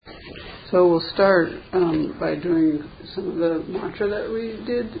So we'll start by doing some of the mantra that we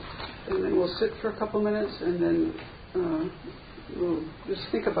did, and then we'll sit for a couple minutes, and then we'll just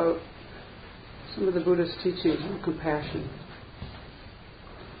think about some of the Buddha's teachings on compassion.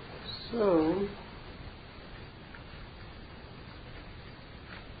 So,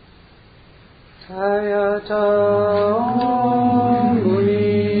 Tayata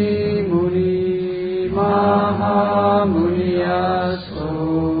Muni Muni Maha Muniyaso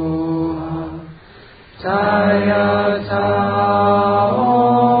Tayata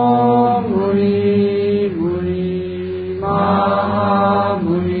Muni Muni Maha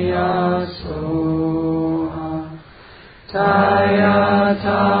Muniyaso Tayata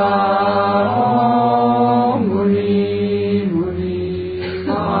Muni Muni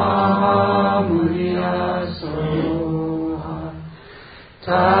Maha Muniyaso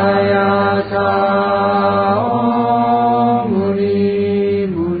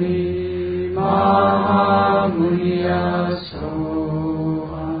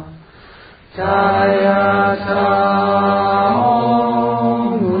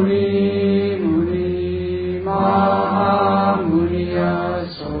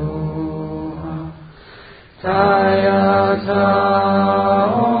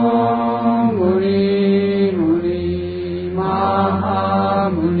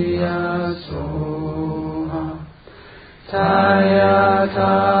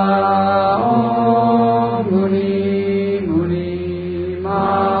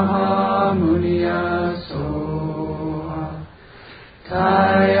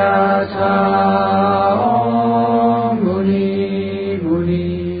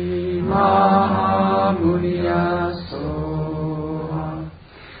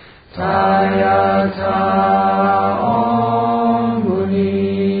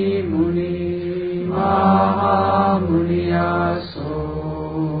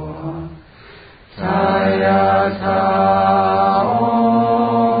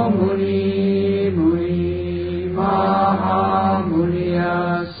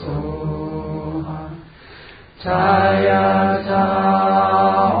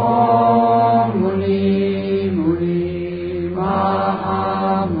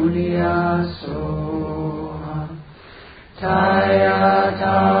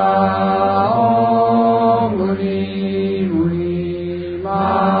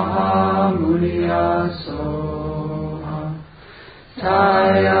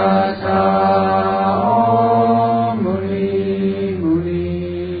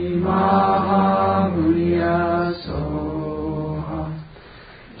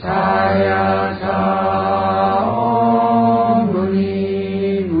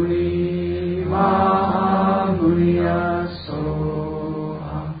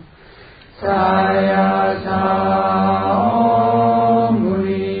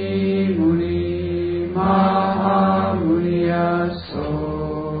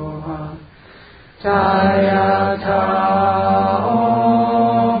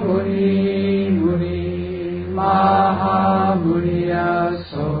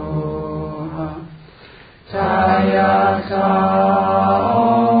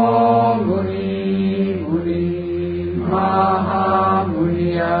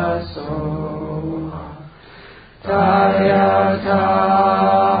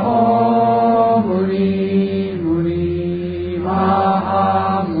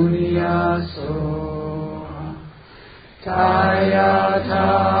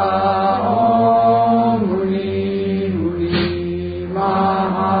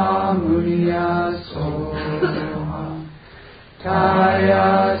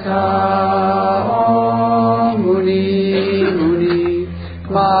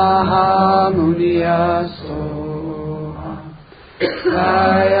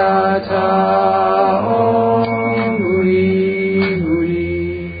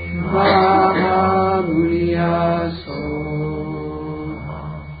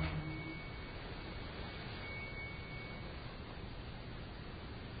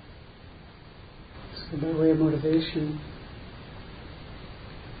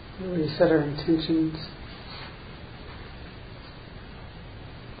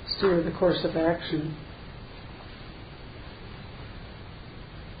Steer the course of action.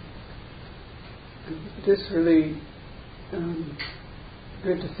 It's really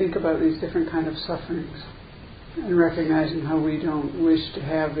good to think about these different kind of sufferings and recognizing how we don't wish to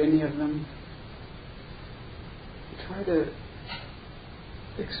have any of them. Try to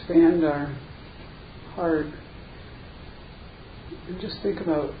expand our heart and just think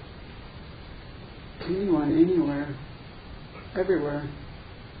about anyone, anywhere, everywhere,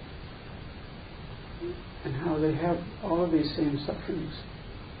 and how they have all of these same sufferings.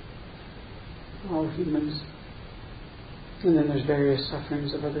 all humans. And then there's various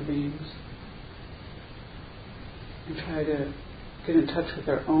sufferings of other beings. And try to get in touch with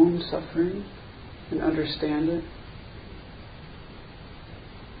our own suffering and understand it.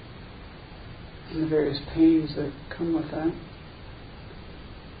 And the various pains that come with that.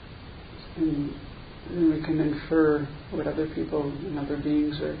 And then we can infer what other people and other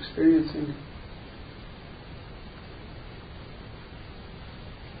beings are experiencing.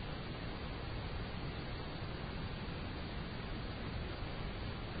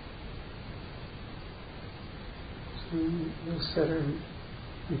 So we'll set our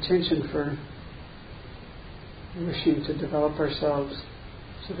intention for wishing to develop ourselves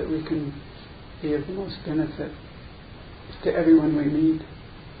so that we can be of the most benefit to everyone we meet.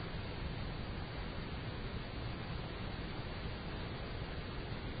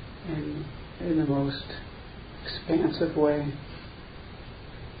 And in the most expansive way,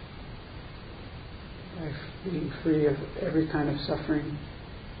 by being free of every kind of suffering.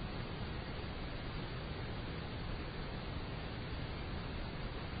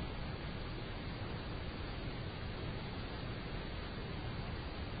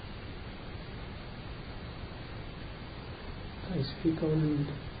 Place people in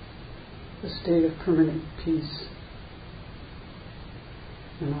a state of permanent peace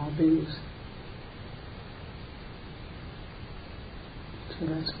in all beings. So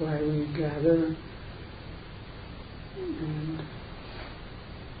that's why we gather and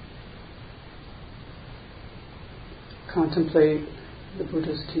contemplate the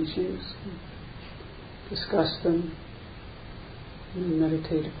Buddha's teachings, discuss them, and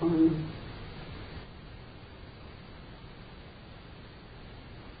meditate upon them.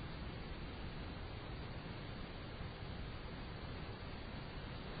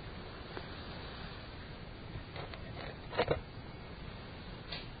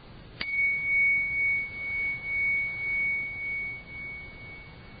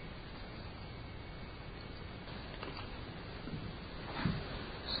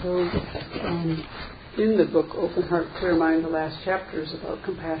 So, in the book Open Heart, Clear Mind, the last chapter is about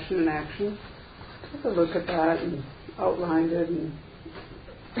compassion and action. Took a look at that and outlined it, and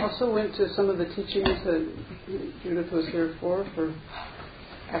also went to some of the teachings that Judith was here for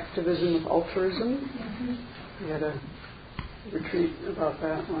activism with altruism. Mm-hmm. We had a retreat about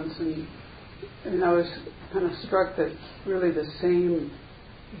that once, and I was kind of struck that really the same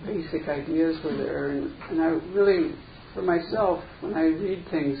basic ideas were there, and I really, for myself, when I read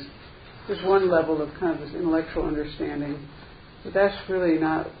things, there's one level of kind of this intellectual understanding, but that's really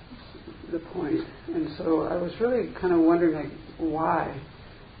not the point. And so I was really kind of wondering, like,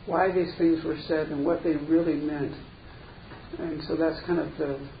 why these things were said and what they really meant. And so that's kind of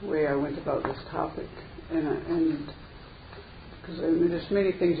the way I went about this topic. And because there's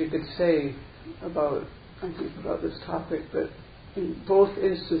many things you could say about this topic, but in both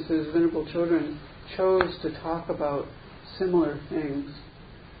instances, Venerable Chödrön chose to talk about similar things.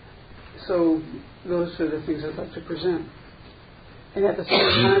 So those are the things I'd like to present. And at the same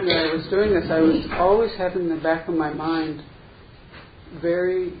time that I was doing this, I was always having in the back of my mind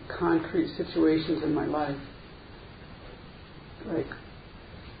very concrete situations in my life, like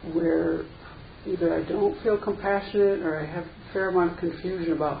where either I don't feel compassionate or I have a fair amount of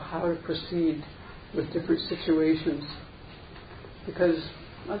confusion about how to proceed with different situations. Because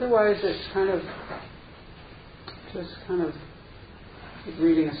otherwise it's kind of like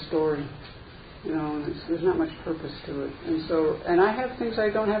reading a story, and there's not much purpose to it. And I have things I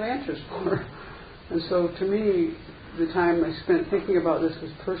don't have answers for. And so to me, the time I spent thinking about this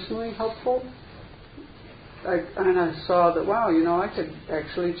was personally helpful. And I saw that, wow, I could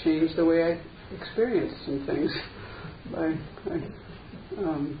actually change the way I experience some things.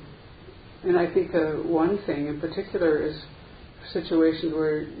 And I think one thing in particular is situations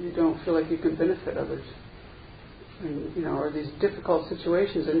where you don't feel like you can benefit others. And, or these difficult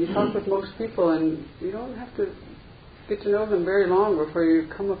situations. And you talk with most people and you don't have to get to know them very long before you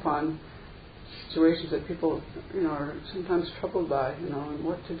come upon situations that people, are sometimes troubled by, and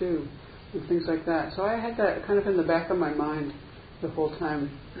what to do and things like that. So I had that kind of in the back of my mind the whole time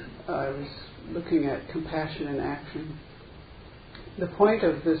I was looking at compassion and action. The point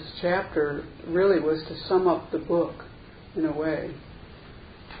of this chapter really was to sum up the book in a way.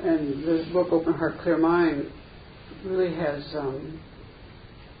 And the book Open Heart, Clear Mind really has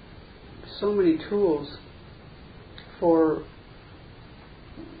so many tools for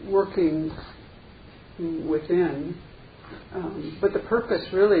working within. But the purpose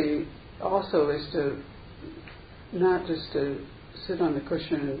really also is to not just to sit on the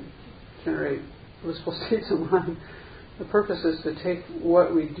cushion and generate blissful states of mind, the purpose is to take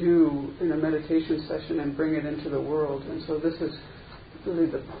what we do in a meditation session and bring it into the world. And so this is really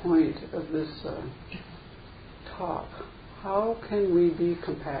the point of this talk. How can we be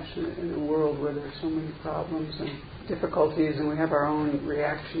compassionate in a world where there's so many problems and difficulties and we have our own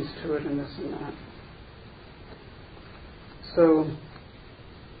reactions to it and this and that? So,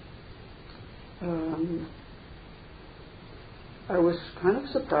 I was kind of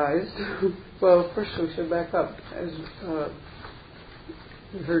surprised. Well, first we should back up. As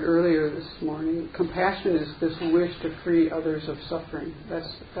we heard earlier this morning, compassion is this wish to free others of suffering.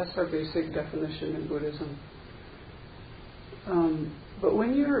 That's our basic definition in Buddhism. But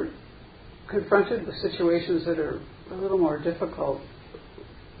when you're confronted with situations that are a little more difficult,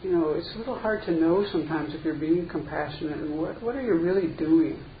 it's a little hard to know sometimes if you're being compassionate and what are you really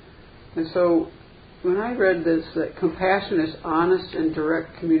doing. And so when I read this, that compassion is honest and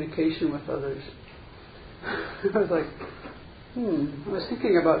direct communication with others, I was like, I was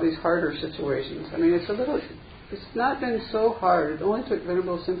thinking about these harder situations. I mean, it's not been so hard. It only took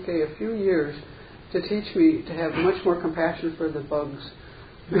Venerable Simke a few years to teach me to have much more compassion for the bugs.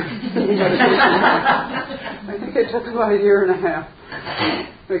 I think it took about a year and a half,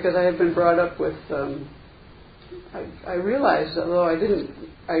 because I had been brought up with, I realized, although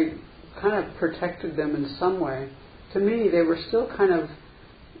I kind of protected them in some way, to me they were still kind of,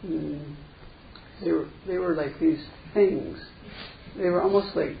 they were like these things. They were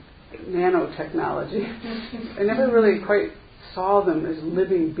almost like nanotechnology. I never really quite saw them as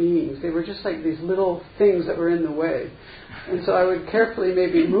living beings. They were just like these little things that were in the way. And so I would carefully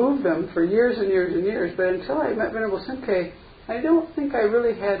maybe move them for years and years and years, but until I met Venerable Simke, I don't think I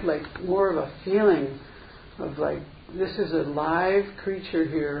really had like more of a feeling of like, this is a live creature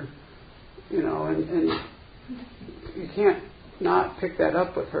here, and you can't not pick that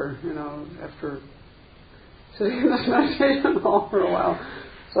up with her, after sitting in this meditation hall for a while.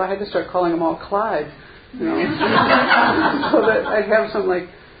 So I had to start calling them all Clyde, so that I'd have some like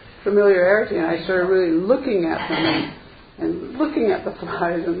familiarity, and I started really looking at them and looking at the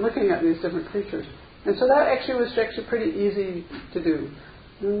flies and looking at these different creatures. And so that actually was pretty easy to do.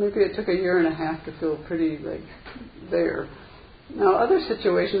 Maybe it took a year and a half to feel pretty like there. Now other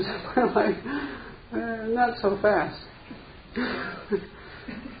situations were like not so fast.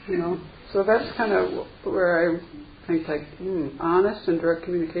 So that's kind of where I think like honest and direct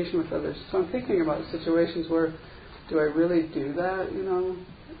communication with others. So I'm thinking about situations where do I really do that,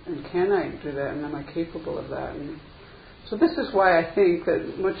 and can I do that, and am I capable of that? And so this is why I think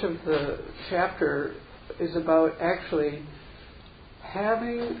that much of the chapter is about actually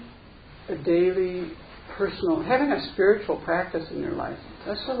having a daily personal, having a spiritual practice in your life.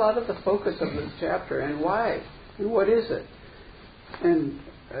 That's a lot of the focus of this chapter, and why, and what is it? And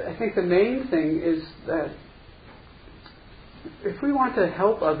I think the main thing is that if we want to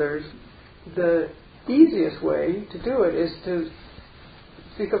help others, the easiest way to do it is to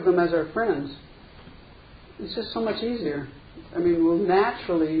think of them as our friends. It's just so much easier. I mean, we'll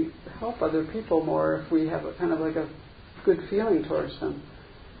naturally help other people more if we have a kind of like a good feeling towards them.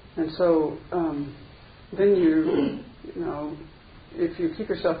 And so then if you keep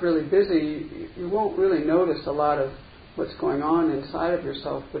yourself really busy, you won't really notice a lot of what's going on inside of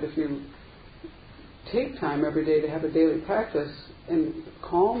yourself. But if you take time every day to have a daily practice and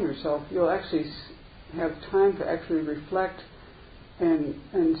calm yourself, you'll actually have time to actually reflect and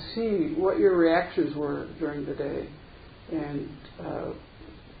see what your reactions were during the day, and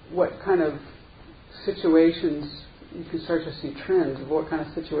what kind of situations you can start to see trends of what kind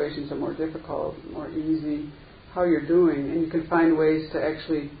of situations are more difficult, more easy, how you're doing, and you can find ways to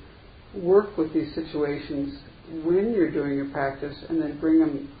actually work with these situations when you're doing your practice, and then bring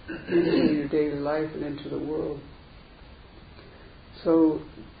them into your daily life and into the world. So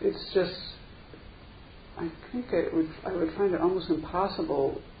it's just, I think I would find it almost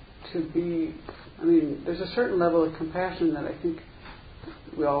impossible to be, there's a certain level of compassion that I think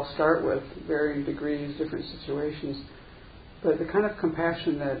we all start with, varying degrees, different situations, but the kind of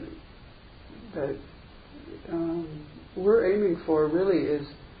compassion that we're aiming for really is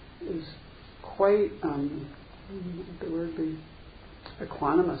quite, what the word be,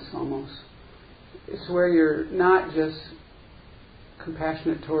 equanimous almost. It's where you're not just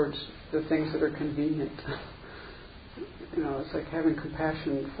compassionate towards the things that are convenient. It's like having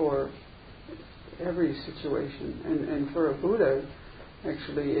compassion for every situation. And for a Buddha,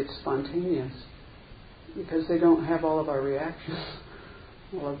 actually, it's spontaneous, because they don't have all of our reactions,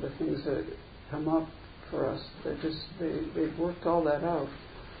 all of the things that come up for us. They've worked all that out.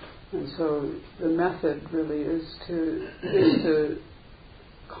 And so the method really is to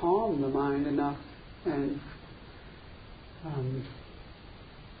calm the mind enough and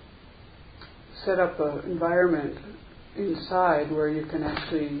set up an environment inside where you can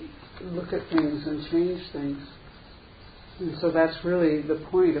actually look at things and change things. And so that's really the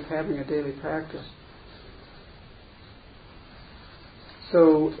point of having a daily practice.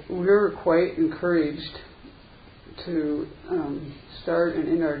 So we're quite encouraged to start and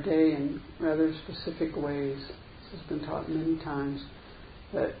end our day in rather specific ways. This has been taught many times,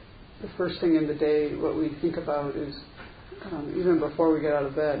 that the first thing in the day, what we think about is, even before we get out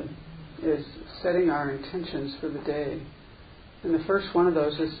of bed, is setting our intentions for the day. And the first one of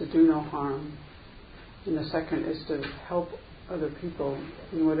those is to do no harm. And the second is to help other people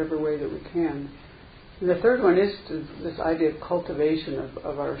in whatever way that we can. And the third one is this idea of cultivation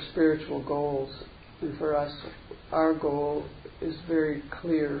of our spiritual goals. And for us, our goal is very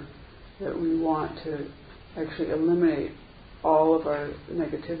clear, that we want to actually eliminate all of our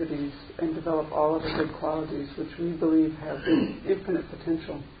negativities and develop all of the good qualities which we believe have infinite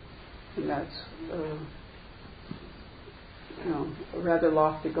potential. And that's a rather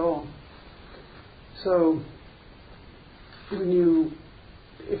lofty goal. So when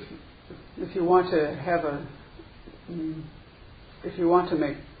if you want to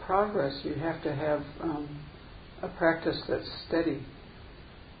make progress, you have to have a practice that's steady.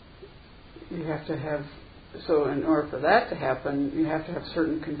 You have to have, so in order for that to happen, you have to have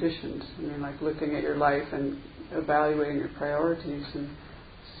certain conditions. I mean, like looking at your life and evaluating your priorities.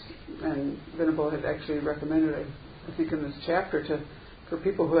 And Venerable had actually recommended, I think in this chapter, for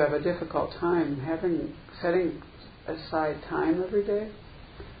people who have a difficult time, setting aside time every day,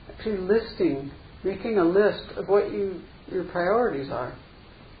 actually making a list of what your priorities are.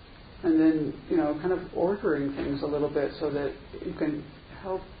 And then, kind of ordering things a little bit so that you can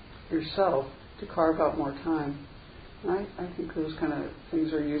help yourself to carve out more time. And I think those kind of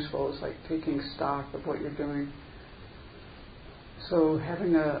things are useful. It's like taking stock of what you're doing. So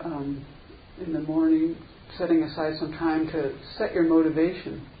having in the morning, setting aside some time to set your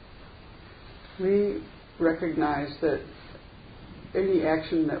motivation. We recognize that any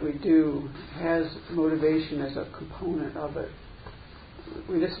action that we do has motivation as a component of it.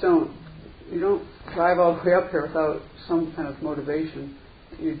 You don't drive all the way up here without some kind of motivation.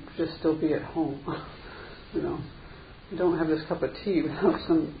 You'd just still be at home. You don't have this cup of tea without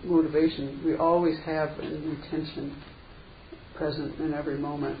some motivation. We always have an intention present in every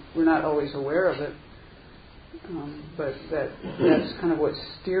moment. We're not always aware of it, but that's kind of what's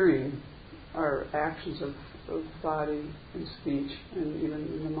steering our actions of body and speech and even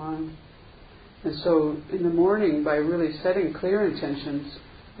in the mind. And so in the morning, by really setting clear intentions,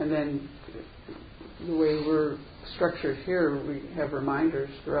 and then the way we're structured here, we have reminders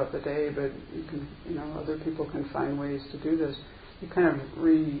throughout the day, but you can, other people can find ways to do this. You kind of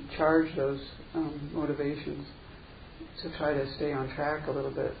recharge those motivations to try to stay on track a little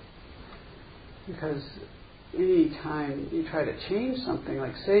bit. Because any time you try to change something,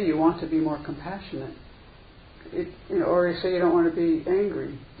 like say you want to be more compassionate, or you say you don't want to be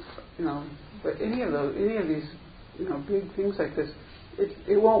angry, but any of these, big things like this,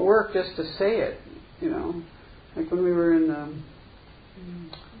 it won't work just to say it, Like when we were in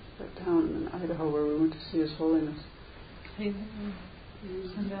that town in Idaho where we went to see His Holiness.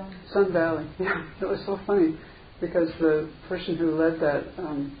 Sun Valley. Yeah, it was so funny because the person who led that,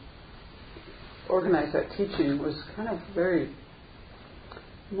 organized that teaching was kind of very,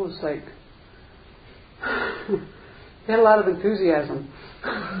 almost like, he had a lot of enthusiasm.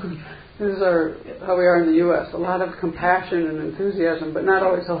 This is how we are in the U.S. A lot of compassion and enthusiasm, but not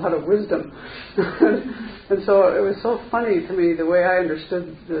always a lot of wisdom. And so it was so funny to me, the way I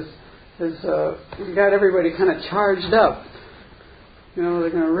understood this is you got everybody kind of charged up. They're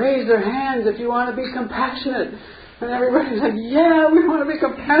going to raise their hands if you want to be compassionate. And everybody's like, yeah, we want to be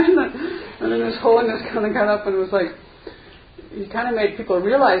compassionate. And then His Holiness kind of got up and was like, he kind of made people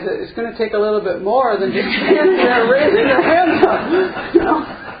realize that it's going to take a little bit more than just standing there raising their hands up.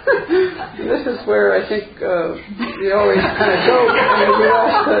 This is where I think we always kind of joke in the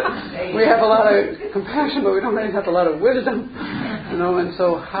U.S. that we have a lot of compassion, but we don't really have a lot of wisdom. And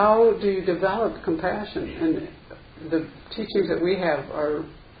so how do you develop compassion? And the teachings that we have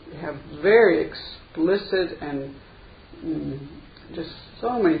have very explicit and just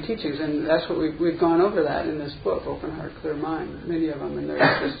so many teachings, and that's what we've gone over that in this book, Open Heart, Clear Mind, many of them, and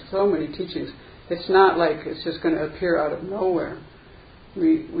there's just so many teachings. It's not like it's just going to appear out of nowhere.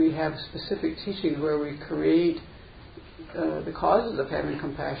 We have specific teachings where we create the causes of having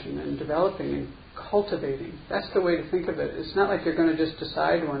compassion and developing and cultivating. That's the way to think of it. It's not like you're going to just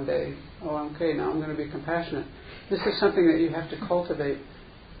decide one day, okay, now I'm going to be compassionate. This is something that you have to cultivate.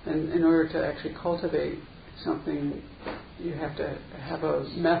 And in order to actually cultivate something, you have to have a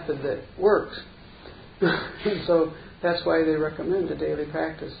method that works. And so that's why they recommend a daily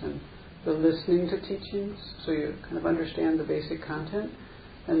practice and the listening to teachings, so you kind of understand the basic content,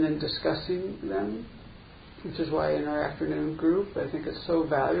 and then discussing them, which is why in our afternoon group I think it's so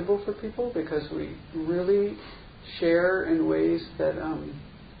valuable for people, because we really share in ways that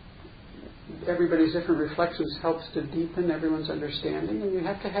everybody's different reflections helps to deepen everyone's understanding, and you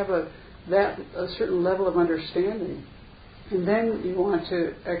have to have a certain level of understanding, and then you want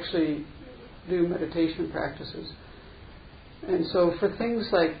to actually do meditation practices. And so for things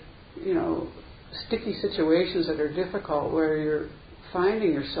like, sticky situations that are difficult, where you're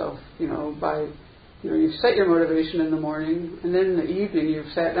finding yourself, you've set your motivation in the morning, and then in the evening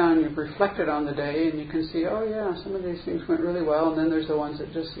you've sat down and you've reflected on the day, and you can see, oh yeah, some of these things went really well, and then there's the ones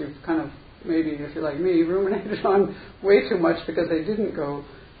that just you've kind of, maybe if you're like me, ruminated on way too much because they didn't go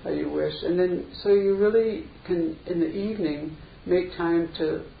how you wish. And then, so you really can, in the evening, make time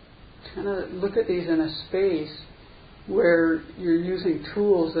to kind of look at these in a space where you're using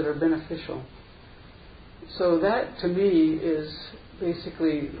tools that are beneficial. So that, to me, is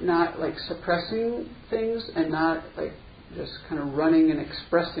basically not like suppressing things and not like just kind of running and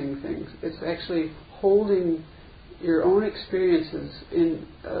expressing things. It's actually holding your own experiences in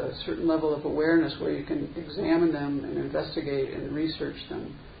a certain level of awareness where you can examine them and investigate and research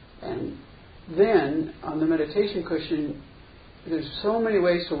them. And then, on the meditation cushion, there's so many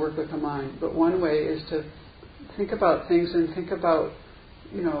ways to work with the mind, but one way is to think about things and think about,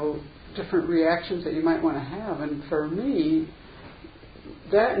 different reactions that you might want to have. And for me,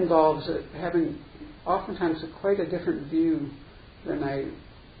 that involves having oftentimes quite a different view than I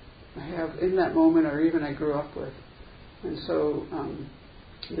have in that moment or even I grew up with. And so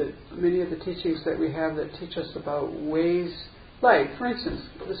many of the teachings that we have that teach us about ways, like, for instance,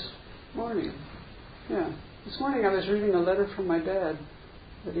 this morning I was reading a letter from my dad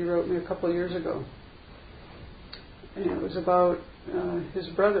that he wrote me a couple of years ago. And it was about his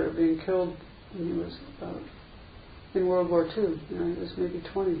brother being killed when he was in World War II. He was maybe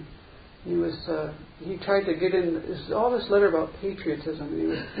 20. He tried to get in. There's all this letter about patriotism, and he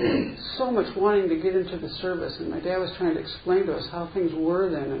was so much wanting to get into the service. And my dad was trying to explain to us how things were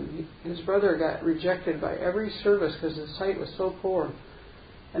then. And his brother got rejected by every service because his sight was so poor.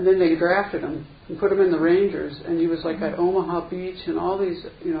 And then they drafted him and put him in the Rangers, and he was like at Omaha Beach and all these,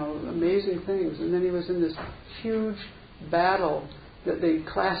 amazing things. And then he was in this huge battle that they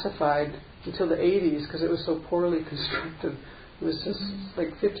classified until the 80s because it was so poorly constructed. It was just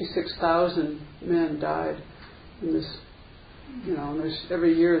like 56,000 men died in this, and there's,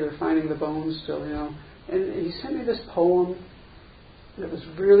 every year they're finding the bones still, And he sent me this poem that was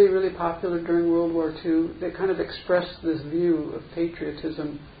really, really popular during World War II that kind of expressed this view of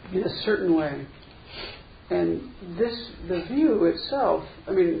patriotism in a certain way. And the view itself,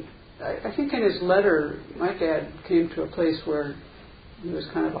 I think in his letter, my dad came to a place where he was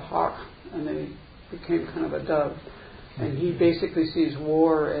kind of a hawk and then he became kind of a dove. And he basically sees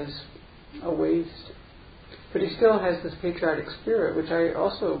war as a waste. But he still has this patriotic spirit, which I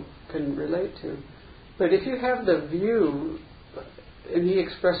also can relate to. But if you have the view, and he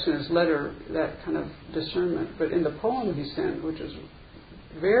expressed in his letter that kind of discernment, but in the poem he sent, which was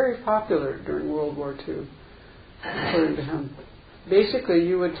very popular during World War II, according to him, basically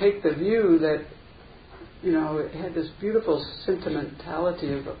you would take the view that, it had this beautiful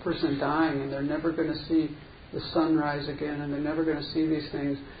sentimentality of a person dying and they're never going to see the sun rise again and they're never going to see these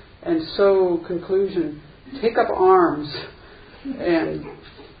things. And so, conclusion, take up arms and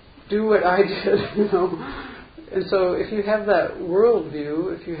do what I did, And so if you have that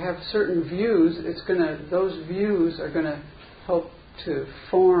worldview, if you have certain views, those views are going to help to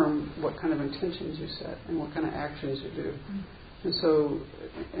form what kind of intentions you set and what kind of actions you do. And so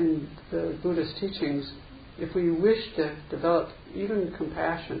in the Buddhist teachings, if we wish to develop even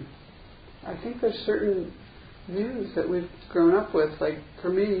compassion, I think there's certain views that we've grown up with. Like for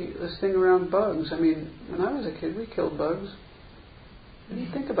me, this thing around bugs. When I was a kid, we killed bugs. What do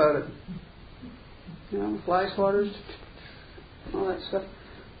you think about it? Fly swatters, all that stuff.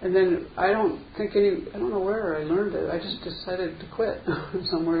 And then I don't know where I learned it. I just decided to quit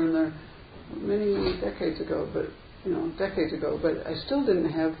somewhere in there many decades ago. But I still didn't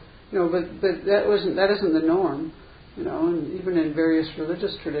have, but that isn't the norm, And even in various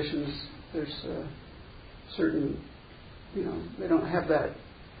religious traditions, there's certain, they don't have that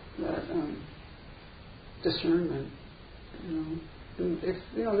discernment, And if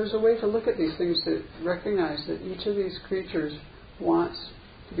there's a way to look at these things to recognize that each of these creatures wants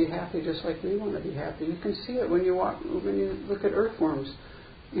to be happy just like we want to be happy. You can see it when you look at earthworms.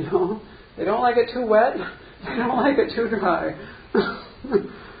 They don't like it too wet. They don't like it too dry.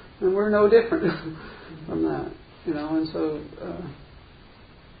 And we're no different from that, And so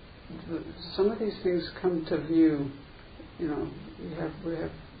some of these things come to view. We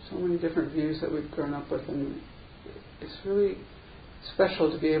have so many different views that we've grown up with, and it's really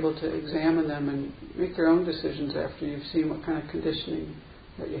special to be able to examine them and make your own decisions after you've seen what kind of conditioning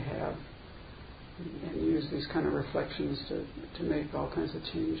that you have, and use these kind of reflections to make all kinds of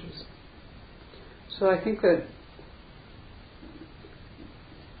changes. So I think that's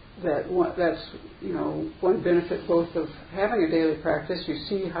one benefit both of having a daily practice. You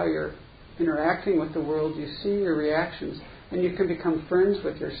see how you're interacting with the world, you see your reactions, and you can become friends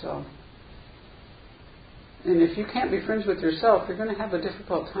with yourself. And if you can't be friends with yourself, you're going to have a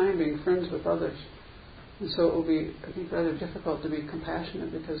difficult time being friends with others. And so it will be, I think, rather difficult to be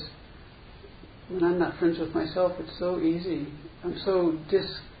compassionate, because when I'm not friends with myself, it's so easy. I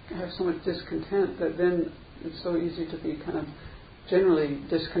have so much discontent that then it's so easy to be kind of generally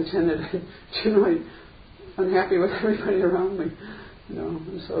discontented and generally unhappy with everybody around me.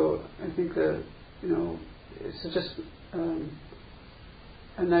 And so I think that, it's just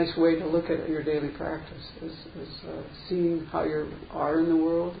a nice way to look at your daily practice is seeing how you are in the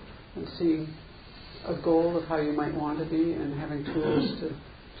world and seeing a goal of how you might want to be and having tools to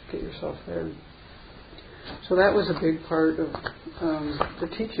get yourself there. So that was a big part of the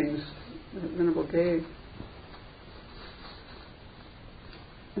teachings that Venerable gave.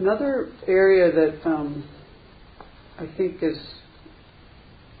 Another area that I think is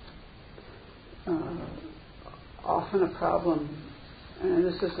often a problem, and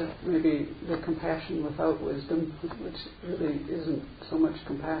this is maybe the compassion without wisdom, which really isn't so much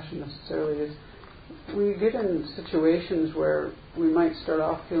compassion necessarily, is we get in situations where we might start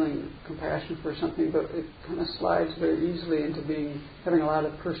off feeling compassion for something, but it kind of slides very easily into having a lot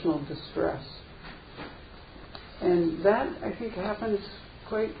of personal distress. And that, I think, happens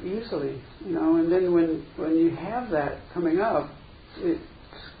quite easily, and then when you have that coming up, it's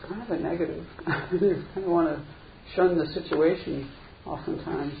kind of a negative. You kind of want to shun the situation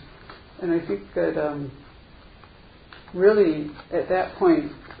oftentimes. And I think that really at that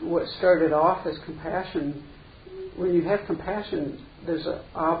point, what started off as compassion, when you have compassion, there's an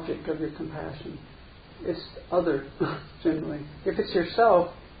object of your compassion. It's other, generally. If it's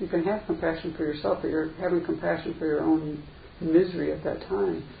yourself, you can have compassion for yourself, but you're having compassion for your own misery at that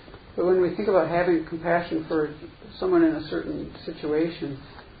time. But when we think about having compassion for someone in a certain situation,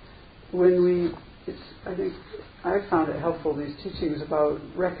 I think I found it helpful, these teachings about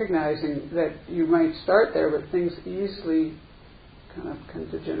recognizing that you might start there, but things easily kind of can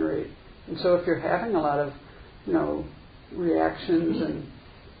degenerate. And so if you're having a lot of, reactions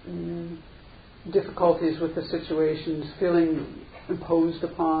and difficulties with the situations, feeling imposed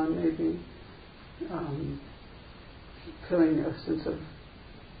upon, maybe feeling a sense of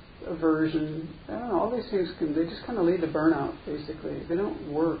aversion, I don't know, all these things they just kind of lead to burnout, basically. They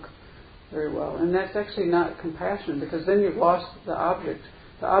don't work very well. And that's actually not compassion, because then you've lost the object.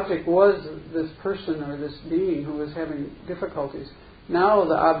 The object was this person or this being who was having difficulties. Now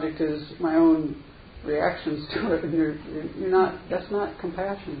the object is my own reactions to it, and you're not. That's not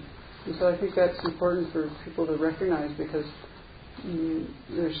compassion. And so I think that's important for people to recognize, because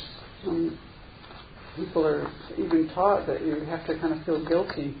there's some people are even taught that you have to kind of feel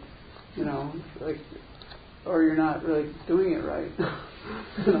guilty, or you're not really doing it right.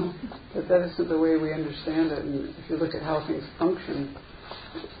 But that isn't the way we understand it. And if you look at how things function,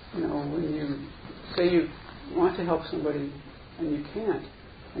 when you say you want to help somebody and you can't,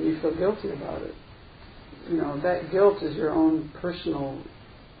 and you feel guilty about it, that guilt is your own personal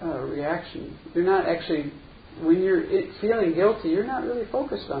reaction. You're not actually, when you're feeling guilty, you're not really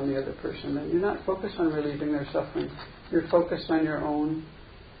focused on the other person, and you're not focused on relieving their suffering. You're focused on your own,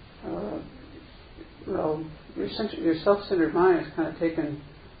 your self-centered mind has kind of taken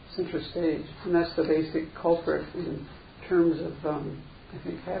center stage, and that's the basic culprit in terms of, I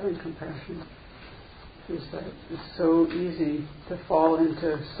think, having compassion, is that it's so easy to fall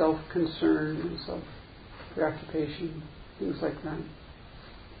into self-concern and self-preoccupation, things like that.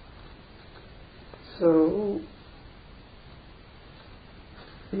 So,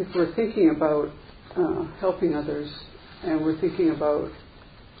 if we're thinking about helping others, and we're thinking about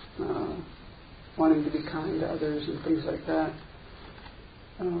wanting to be kind to others and things like that,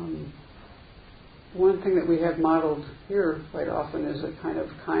 one thing that we have modeled here quite often is a kind of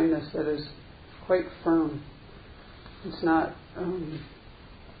kindness that is quite firm. It's not, I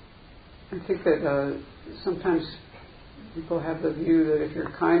think that sometimes people have the view that if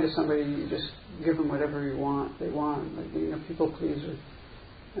you're kind to somebody, you just give them whatever they want, like being a people pleaser.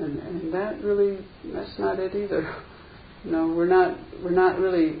 and that's not it either. We're not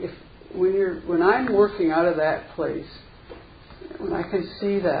really. When I'm working out of that place, when I can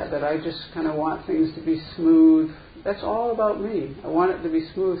see that I just kind of want things to be smooth, that's all about me. I want it to be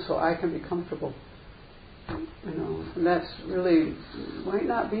smooth so I can be comfortable. And that's really might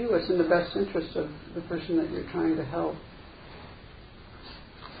not be what's in the best interest of the person that you're trying to help.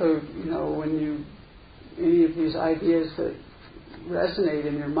 So, when any of these ideas that resonate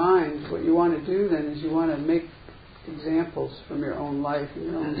in your mind, what you want to do then is you want to make examples from your own life and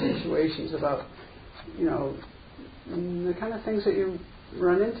your own situations about, the kind of things that you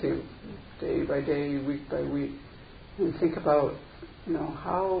run into day by day, week by week, and think about,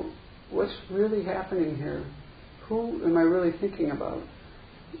 what's really happening here? Who am I really thinking about?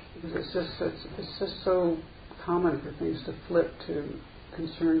 Because it's just so common for things to flip to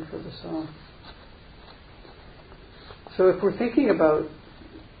concern for the self. So if we're thinking about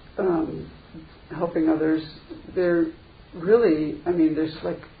helping others, there's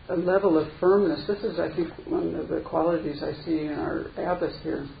like a level of firmness. This is, I think, one of the qualities I see in our abbess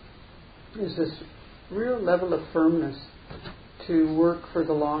here, is this real level of firmness to work for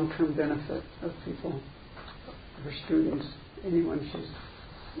the long-term benefit of people, her students, anyone,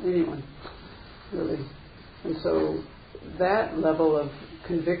 really. And so that level of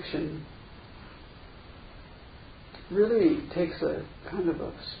conviction really takes a kind of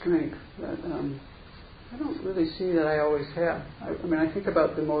a strength that I don't really see that I always have. I think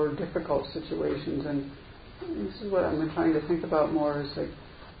about the more difficult situations, and this is what I'm trying to think about more, is like,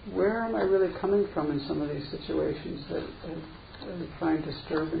 where am I really coming from in some of these situations that I find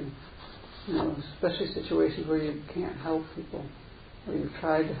disturbing? Especially situations where you can't help people, or you've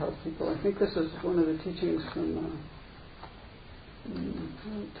tried to help people. I think this is one of the teachings from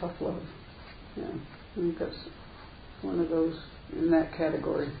Tough Love. Yeah, I think that's one of those in that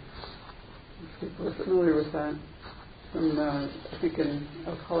category. If people are familiar with that, from I think in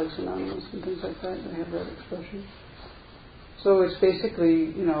Alcoholics Anonymous and things like that, they have that expression. So it's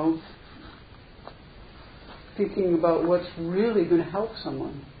basically, thinking about what's really going to help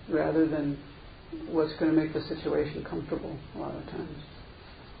someone rather than what's going to make the situation comfortable a lot of times.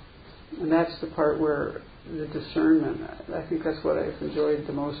 And that's the part where the discernment, I think that's what I've enjoyed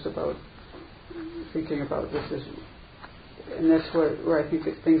the most about thinking about this, is, and that's where I think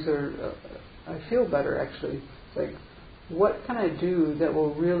that things are, I feel better actually. It's like, what can I do that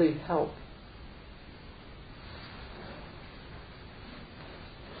will really help?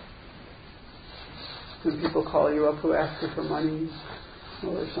 When people call you up who ask you for money,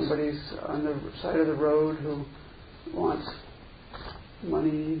 or somebody's on the side of the road who wants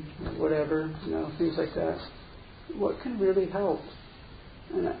money, or whatever, things like that. What can really help?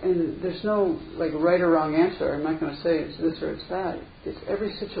 And there's no right or wrong answer. I'm not going to say it's this or it's that. It's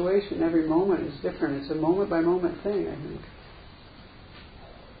every situation, every moment is different. It's a moment by moment thing, I think.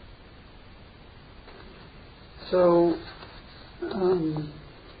 So,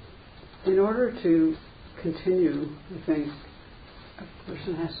 in order to continue, I think a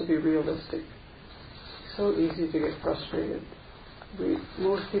person has to be realistic. It's so easy to get frustrated.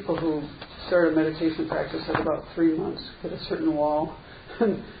 Most people who start a meditation practice at about 3 months hit a certain wall.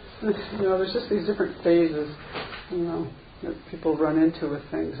 And, there's just these different phases, that people run into with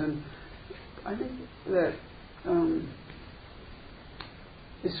things. And I think that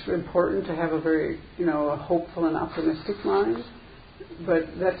it's important to have a very, a hopeful and optimistic mind, but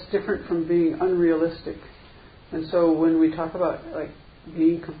that's different from being unrealistic. And so when we talk about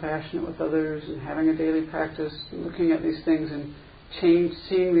being compassionate with others and having a daily practice, and looking at these things and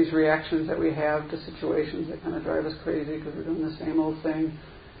seeing these reactions that we have to situations that kind of drive us crazy because we're doing the same old thing,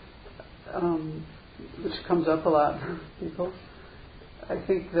 which comes up a lot for people. I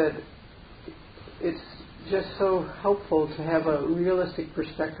think that it's just so helpful to have a realistic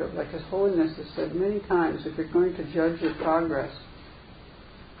perspective. Like His Holiness has said many times, if you're going to judge your progress,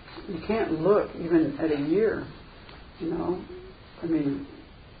 you can't look even at a year,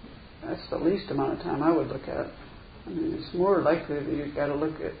 that's the least amount of time I would look at. It's more likely that you've got to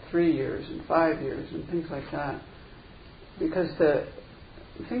look at 3 years and 5 years and things like that, because the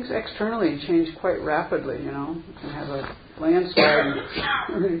things externally change quite rapidly. You can have a landslide and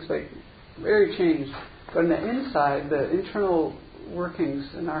everything's very changed, but on the inside, the internal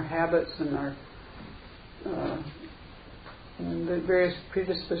workings and our habits and our and the various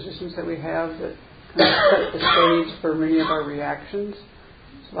predispositions that we have that kind of set the stage for many of our reactions.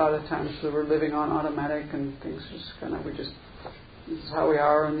 A lot of times we're living on automatic, and things just this is how we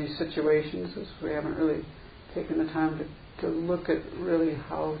are in these situations. We haven't really taken the time to look at really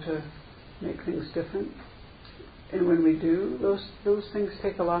how to make things different. And when we do, those things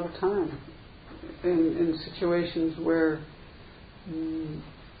take a lot of time. In situations where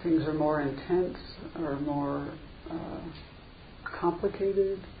things are more intense or more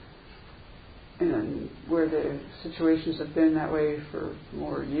complicated, and where the situations have been that way for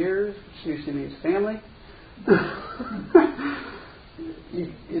more years, which usually means family,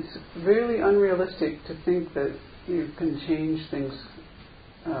 it's really unrealistic to think that you can change things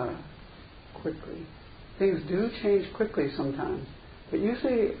quickly. Things do change quickly sometimes, but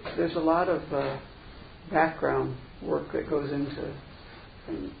usually there's a lot of background work that goes into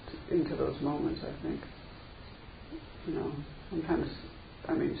those moments, I think. Sometimes,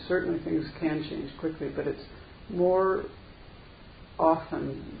 certainly things can change quickly, but it's more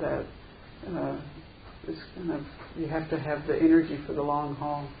often that it's you have to have the energy for the long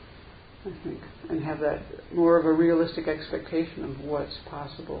haul, I think, and have that more of a realistic expectation of what's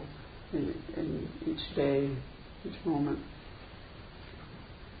possible in each day, each moment.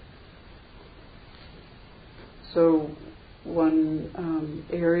 So one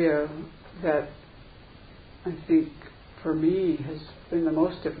area that I think for me has been the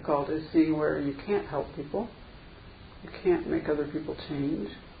most difficult is seeing where you can't help people. You can't make other people change.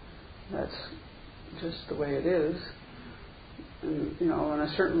 That's just the way it is. And, on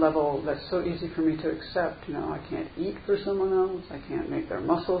a certain level, that's so easy for me to accept. I can't eat for someone else. I can't make their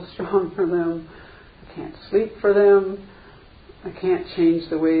muscles strong for them. I can't sleep for them. I can't change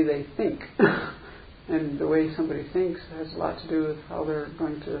the way they think. And the way somebody thinks has a lot to do with how they're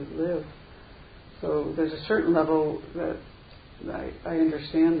going to live. So there's a certain level that I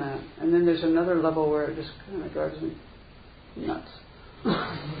understand that. And then there's another level where it just kind of drives me nuts.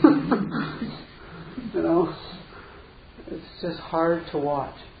 It's just hard to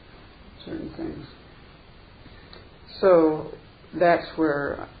watch certain things. So that's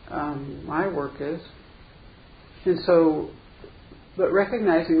where my work is. And so, but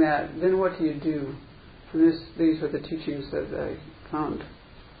recognizing that, then what do you do? And these are the teachings that I found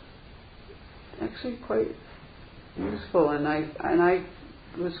actually quite useful. And I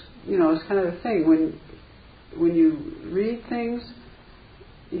was, it's kind of the thing when you read things,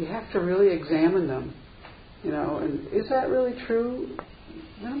 you have to really examine them. And is that really true?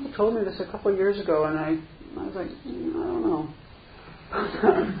 Venerable told me this a couple of years ago, and I was like, I don't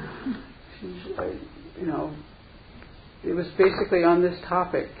know. It was basically on this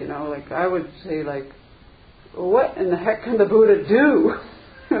topic, like I would say, like, what in the heck can the Buddha do?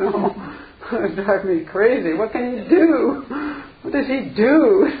 It would drive me crazy. What can he do? What does he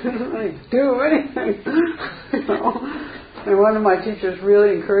do? He doesn't really do anything. And one of my teachers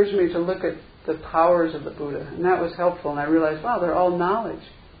really encouraged me to look at the powers of the Buddha, and that was helpful. And I realized, wow, they're all knowledge.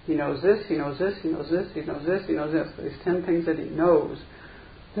 He knows this, he knows this, he knows this, he knows this, he knows this. There's 10 things that he knows.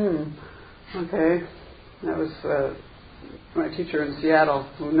 Okay. That was my teacher in Seattle,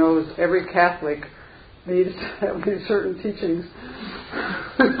 who knows every Catholic needs to have these certain teachings.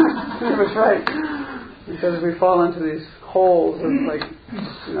 He was right. Because we fall into these holes of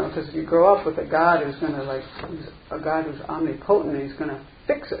because you grow up with a God who's going to a God who's omnipotent, and he's going to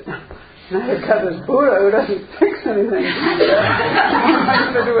fix it. Now you've got this Buddha who doesn't fix anything.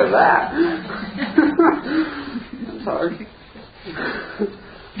 What's to do with that? It's hard.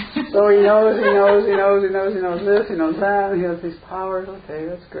 So he knows this, he knows that, and he has these powers. Okay,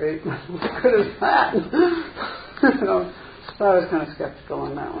 that's great. What good is that? So I was kind of skeptical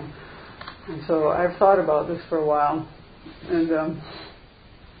on that one. And so I've thought about this for a while, and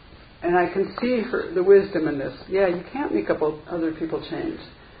I can see the wisdom in this. Yeah, you can't make other people change,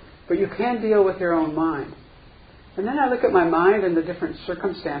 but you can deal with your own mind. And then I look at my mind and the different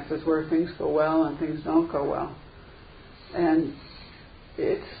circumstances where things go well and things don't go well, and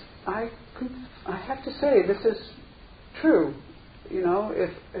I have to say this is true.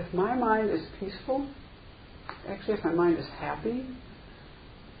 If my mind is peaceful, actually, if my mind is happy,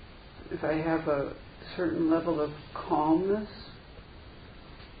 if I have a certain level of calmness,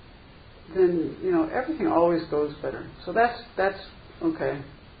 then everything always goes better. So that's okay.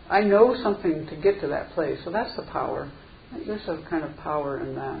 I know something to get to that place, so that's the power. There's a kind of power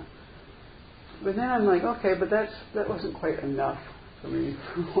in that. But then I'm like, okay, but that wasn't quite enough for me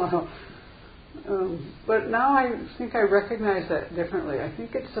for a while. But now I think I recognize that differently. I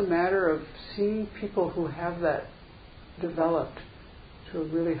think it's a matter of seeing people who have that developed to a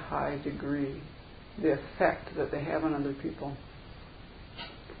really high degree, the effect that they have on other people.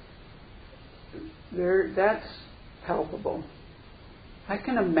 That's palpable. I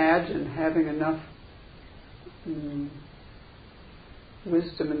can imagine having enough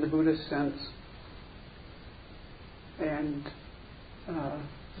wisdom in the Buddhist sense and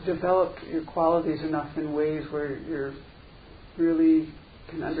developed your qualities enough in ways where you're really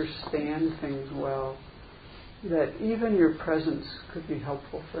can understand things well, that even your presence could be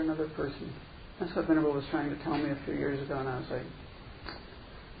helpful for another person. That's what Venerable was trying to tell me a few years ago, and I was like,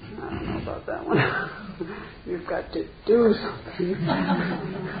 I don't know about that one. You've got to do something,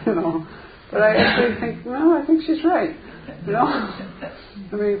 you know. But I actually think, no, I think she's right, you know.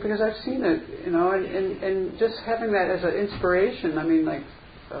 I mean, because I've seen it, you know, and just having that as an inspiration. I mean, like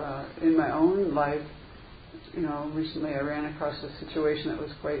in my own life, you know, recently I ran across a situation that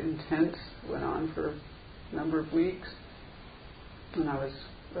was quite intense, went on for a number of weeks, and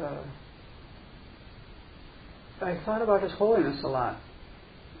I thought about His Holiness a lot.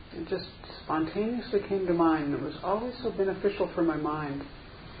 It just spontaneously came to mind. It was always so beneficial for my mind.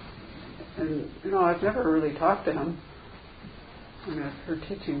 And, you know, I've never really talked to him. I mean, I've heard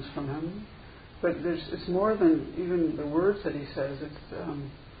teachings from him. But it's more than even the words that he says.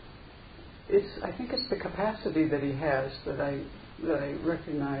 I think it's the capacity that he has that I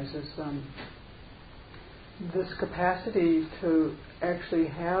recognize as this capacity to actually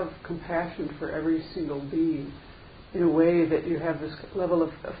have compassion for every single being in a way that you have this level of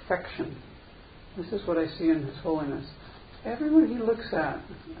affection. This is what I see in His Holiness. Everyone he looks at,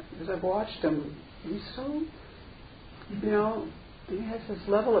 as I've watched him, he's so, you know, he has this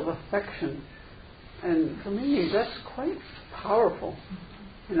level of affection. And for me, that's quite powerful,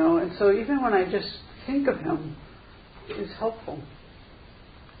 you know. And so even when I just think of him, it's helpful.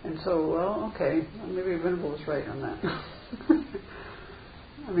 And so, well, okay, maybe Venerable was right on that.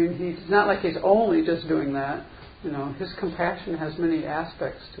 I mean, it's not like he's only just doing that. You know, his compassion has many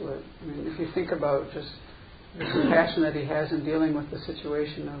aspects to it. I mean, if you think about just the compassion that he has in dealing with the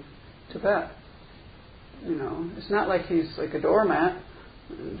situation of Tibet, you know, it's not like he's like a doormat,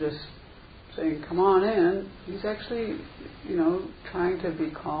 just saying, come on in. He's actually, you know, trying to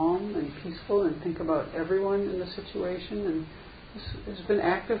be calm and peaceful and think about everyone in the situation, and it's been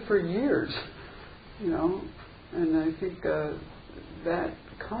active for years, you know, and I think that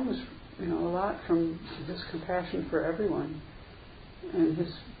comes, you know, a lot from his compassion for everyone, and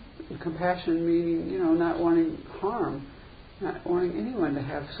his compassion meaning, you know, not wanting harm, not wanting anyone to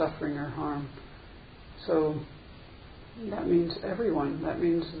have suffering or harm. So that means everyone. That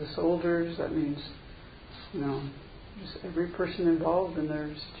means the soldiers. That means, you know, just every person involved in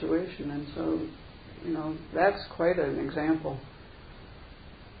their situation. And so, you know, that's quite an example.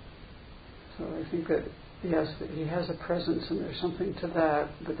 So I think that, yes, that he has a presence, and there's something to that,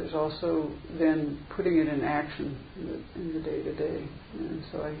 but there's also then putting it in action in the day-to-day. And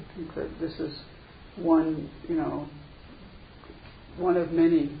so I think that this is one, you know, one of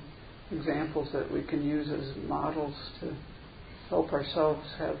many examples that we can use as models to help ourselves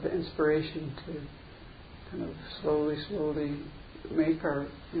have the inspiration to kind of slowly make our,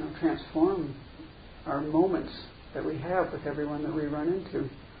 you know, transform our moments that we have with everyone that we run into.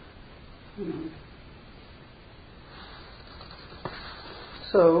 You know.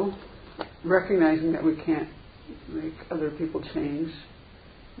 So, recognizing that we can't make other people change,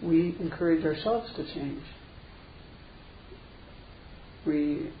 we encourage ourselves to change.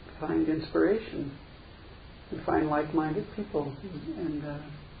 We find inspiration. We find like-minded people and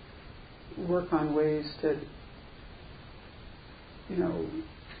work on ways that, you know,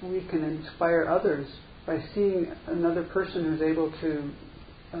 we can inspire others by seeing another person who's able to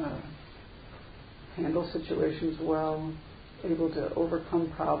handle situations well, able to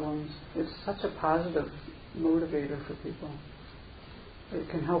overcome problems. It's such a positive motivator for people. It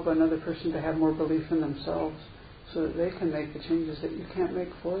can help another person to have more belief in themselves so that they can make the changes that you can't make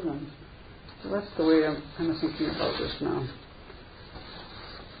for them. So that's the way I'm kind of thinking about this now.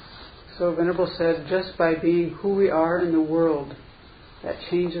 So Venerable said, just by being who we are in the world, that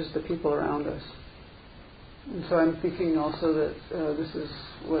changes the people around us. And so I'm thinking also that this is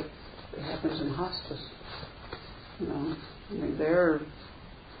what happens in hospice. You know, I mean, are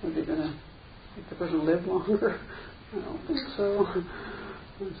they going to make the person live longer? I don't think so.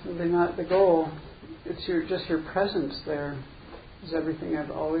 That's really not the goal. It's just your presence there is everything.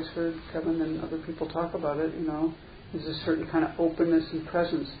 I've always heard Kevin and other people talk about it, you know. There's a certain kind of openness and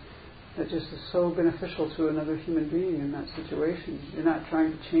presence that just is so beneficial to another human being in that situation. You're not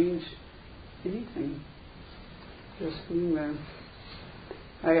trying to change anything. Just being there.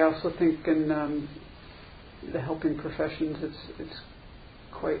 I also think in the helping professions, it's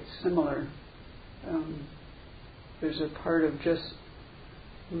quite similar. There's a part of just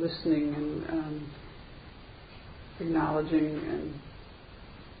listening and acknowledging, and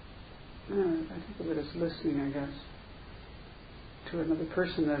I think of it as listening, I guess, to another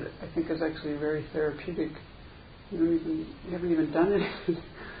person that I think is actually very therapeutic. You haven't even done anything.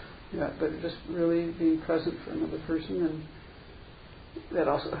 Yeah, but just really being present for another person, and that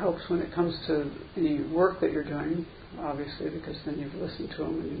also helps when it comes to any work that you're doing, obviously, because then you've listened to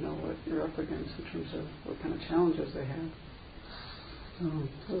them and you know what you're up against in terms of what kind of challenges they have. So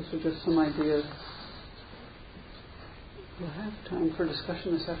those are just some ideas. We'll have time for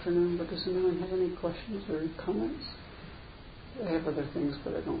discussion this afternoon, but does anyone have any questions or comments? I have other things,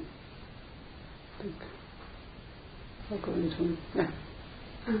 but I don't think I'll go into them. Yeah.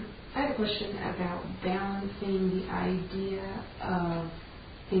 I have a question about balancing the idea of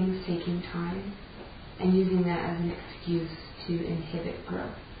things taking time and using that as an excuse to inhibit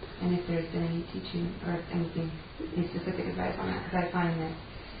growth. And if there's been any teaching or anything, any specific advice on that, because I find that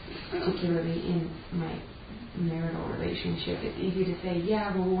particularly in my marital relationship, it's easy to say,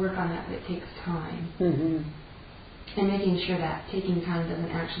 yeah, well, we'll work on that, but it takes time. Mm-hmm. And making sure that taking time doesn't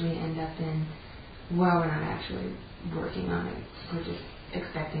actually end up in, well, we're not actually working on it. We're just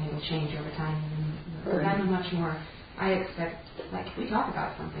expecting it will change over time. Because I'm much more, I expect, like, if we talk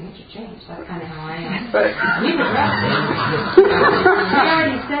about something, it should change. That's kind of how I am. We progress things. We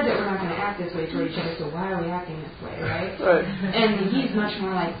already said that we're not going to act this way toward each other, so why are we acting this way, right? And he's much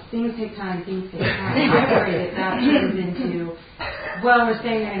more like, things take time, things take time. I'm worried that turns into, well, we're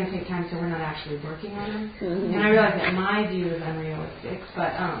saying they're going to take time, so we're not actually working on them. Mm-hmm. And I realize that my view is unrealistic,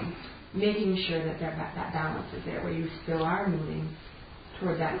 but making sure that that balance is there, where you still are moving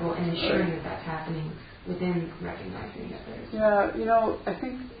toward that goal and ensuring that that's happening within recognizing that there's... Yeah, I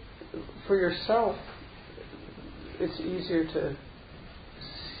think for yourself, it's easier to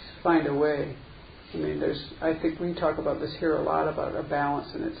find a way. I mean, I think we talk about this here a lot, about a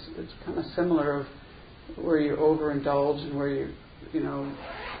balance, and it's kind of similar of where you overindulge and where you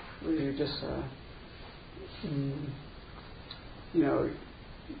just, I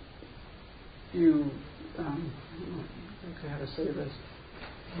don't know how to say this.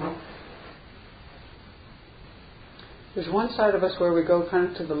 There's one side of us where we go kind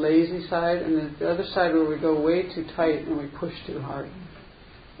of to the lazy side, and then the other side where we go way too tight and we push too hard.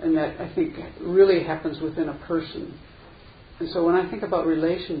 And that, I think, really happens within a person. And so when I think about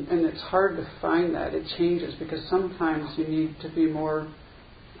relation, and it's hard to find that, it changes, because sometimes you need to be more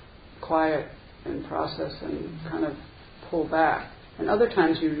quiet and process and kind of pull back. And other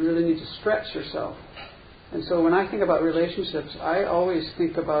times you really need to stretch yourself. And so when I think about relationships, I always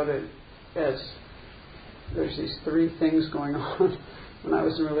think about it as there's these three things going on. When I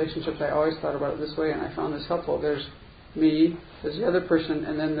was in relationships, I always thought about it this way, and I found this helpful. There's me, there's the other person,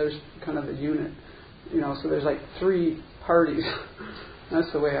 and then there's kind of the unit. So there's like three parties.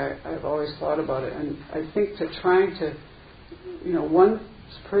 That's the way I've always thought about it. And I think that trying to, one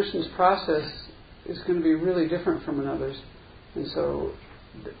person's process is going to be really different from another's. And so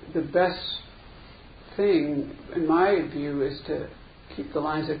the best thing, in my view, is to keep the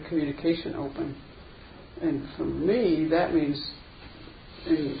lines of communication open. And for me, that means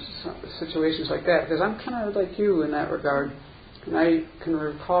in situations like that, because I'm kind of like you in that regard. And I can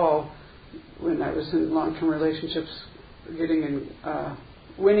recall when I was in long-term relationships, getting in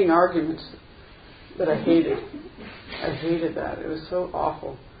winning arguments that I hated. I hated that. It was so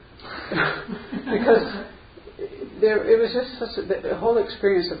awful. Because it was just the whole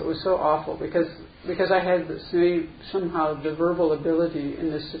experience of it was so awful, because I had somehow the verbal ability in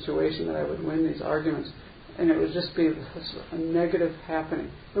this situation that I would win these arguments, and it would just be a negative happening.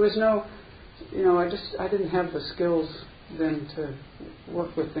 There was no, I didn't have the skills then to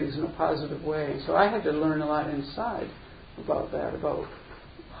work with things in a positive way. And so I had to learn a lot inside about that, about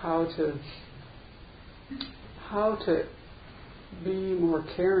how to be more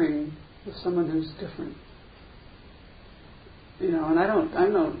caring with someone who's different. And I don't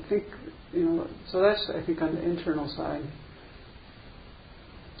think, so that's, I think, on the internal side.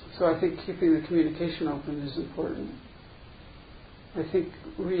 So I think keeping the communication open is important. I think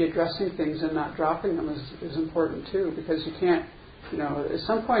readdressing things and not dropping them is important too, because you can't, at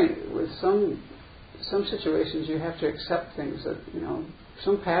some point with some situations you have to accept things that,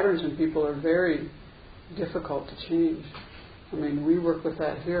 some patterns in people are very difficult to change. I mean, we work with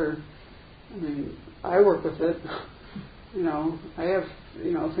that here. I mean, I work with it. I have,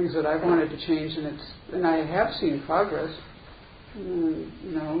 things that I've wanted to change, and I have seen progress. And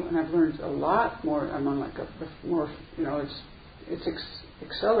I've learned a lot more. I'm on like a more, it's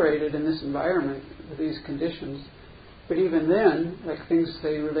accelerated in this environment with these conditions. But even then, like things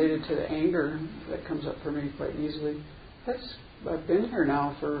say related to the anger that comes up for me quite easily. I've been here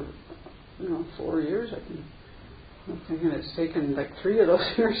now for 4 years. I'm thinking it's taken like 3 of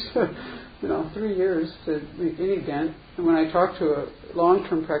those years to, 3 years to make any dent. And when I talked to a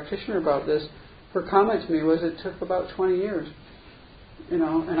long-term practitioner about this, her comment to me was it took about 20 years.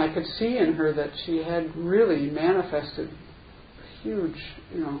 and I could see in her that she had really manifested huge,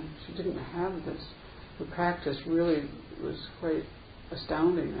 she didn't have this. The practice really was quite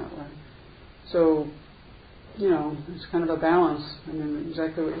astounding that way. So, it's kind of a balance. I mean,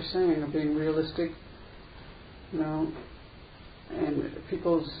 exactly what you're saying, of being realistic, and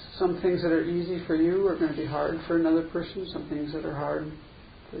some things that are easy for you are going to be hard for another person. Some things that are hard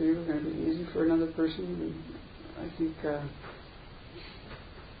for you are going to be easy for another person. And I think,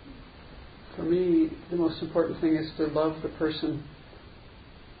 for me, the most important thing is to love the person.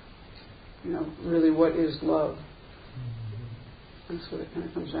 Really, what is love? That's what it kind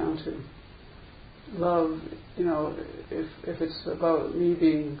of comes down to. Love, if it's about me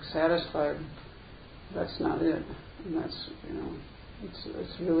being satisfied, that's not it. And that's,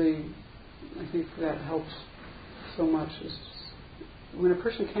 it's really, I think that helps so much. When a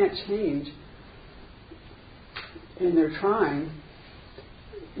person can't change and they're trying,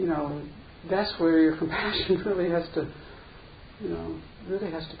 that's where your compassion really has to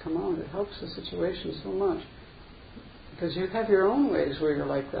come out. It helps the situation so much. Because you have your own ways where you're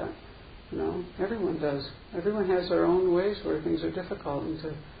like that. Everyone does. Everyone has their own ways where things are difficult, and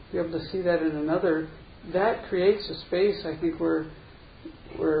to be able to see that in another, that creates a space, I think, where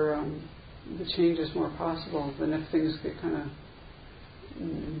the change is more possible than if things get kind of,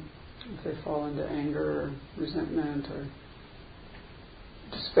 if they fall into anger or resentment or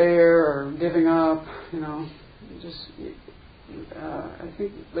despair or giving up. I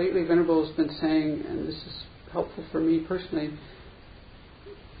think lately Venerable has been saying, and this is helpful for me personally,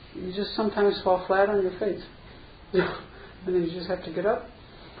 you just sometimes fall flat on your face. And then you just have to get up,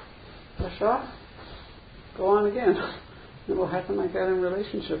 brush off, go on again. It will happen like that in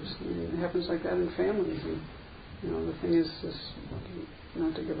relationships. It happens like that in families. And, the thing is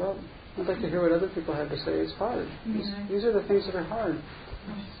not to give up. I'd like to hear what other people have to say. It's hard. These are the things that are hard.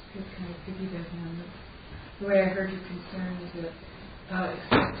 I'll just kind of piggyback on that. The way I heard your concern is that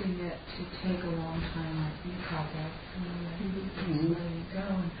expecting it to take a long time, like you called that, letting it go.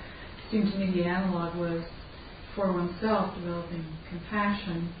 And it seemed to me the analog was for oneself developing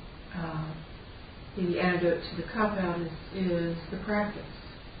compassion. The antidote to the cop-out is the practice.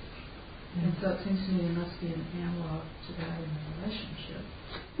 And so it seems to me there must be an analog to that in the relationship.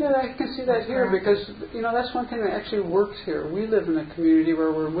 Yeah, I can see that here because, that's one thing that actually works here. We live in a community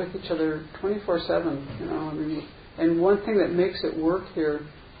where we're with each other 24/7, and one thing that makes it work here,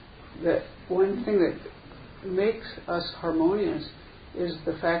 one thing that makes us harmonious is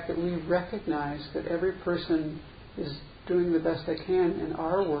the fact that we recognize that every person is doing the best they can and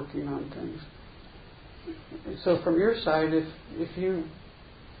are working on things. And so from your side, if you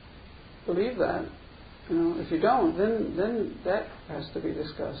believe that, if you don't, then that has to be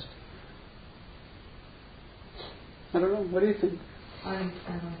discussed. I don't know. What do you think? I think it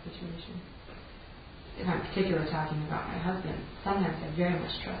depends on the situation. If I'm particularly talking about my husband, sometimes I very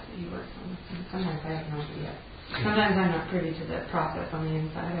much trust that he works on this, and sometimes I have no idea. Sometimes I'm not privy to the process on the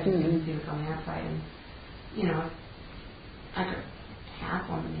inside. I just see what's on the outside, and I could half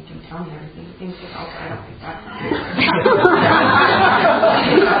one and make him tell me everything he thinks is also. I don't think that's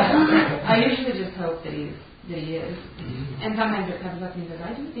I usually just hope that he is. And sometimes it comes up and he says,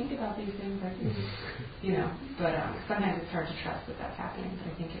 I do think about these things, but sometimes it's hard to trust that that's happening. But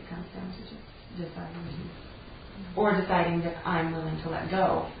I think it comes down to just deciding that I'm willing to let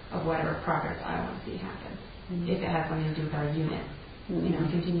go of whatever progress I want to see happen. If it has something to do with our unit,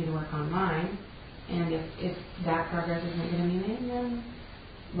 continue to work on mine. And if that progress isn't going to be made, then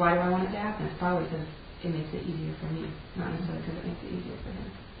why do I want it to happen? It's probably because it makes it easier for me, not necessarily because it makes it easier for him.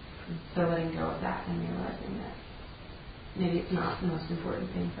 So letting go of that and realizing that maybe it's not the most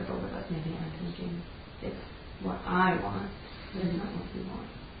important thing for both of us. Maybe I'm thinking it's what I want, but it's not what we want.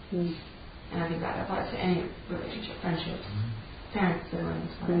 And I think that applies to any relationship, friendships, parents,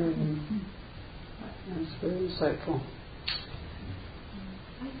 siblings, whatever. That's very insightful.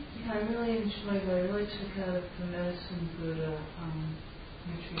 I really enjoyed what I really took out of the Medicine Buddha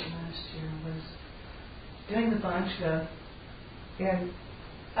retreat last year was doing the Bancha, and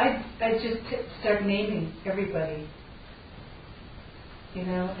I just start naming everybody,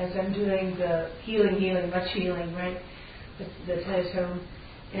 as I'm doing the healing, much healing, right, the Taizong,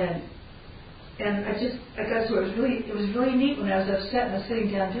 and I got so it was really neat when I was upset and I was sitting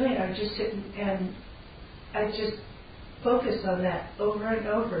down doing it. I would just sit and I just focused on that over and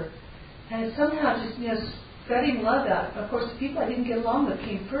over, and it somehow just spreading love out. Of course, the people I didn't get along with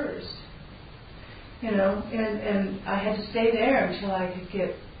came first, and I had to stay there until I could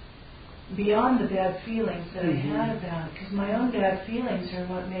get beyond the bad feelings that I had about it, because my own bad feelings are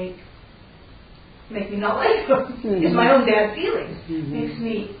what make make me not like them. It's my own bad feelings. Makes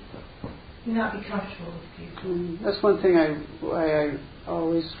me not be comfortable with people. That's one thing why I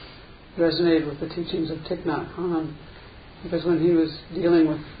always resonated with the teachings of Thich Nhat Hanh, because when he was dealing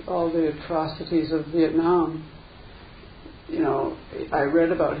with all the atrocities of Vietnam, I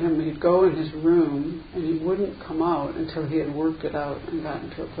read about him. He'd go in his room and he wouldn't come out until he had worked it out and gotten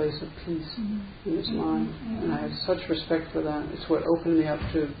to a place of peace in his mind. And I have such respect for that. It's what opened me up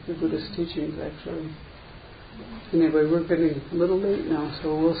to the Buddhist teachings, actually. Anyway, we're getting a little late now,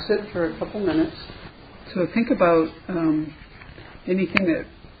 so we'll sit for a couple minutes. So think about anything that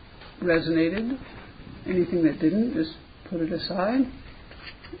resonated, anything that didn't, just put it aside,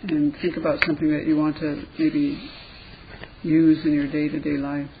 and think about something that you want to maybe use in your day-to-day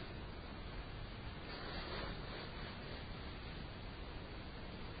life.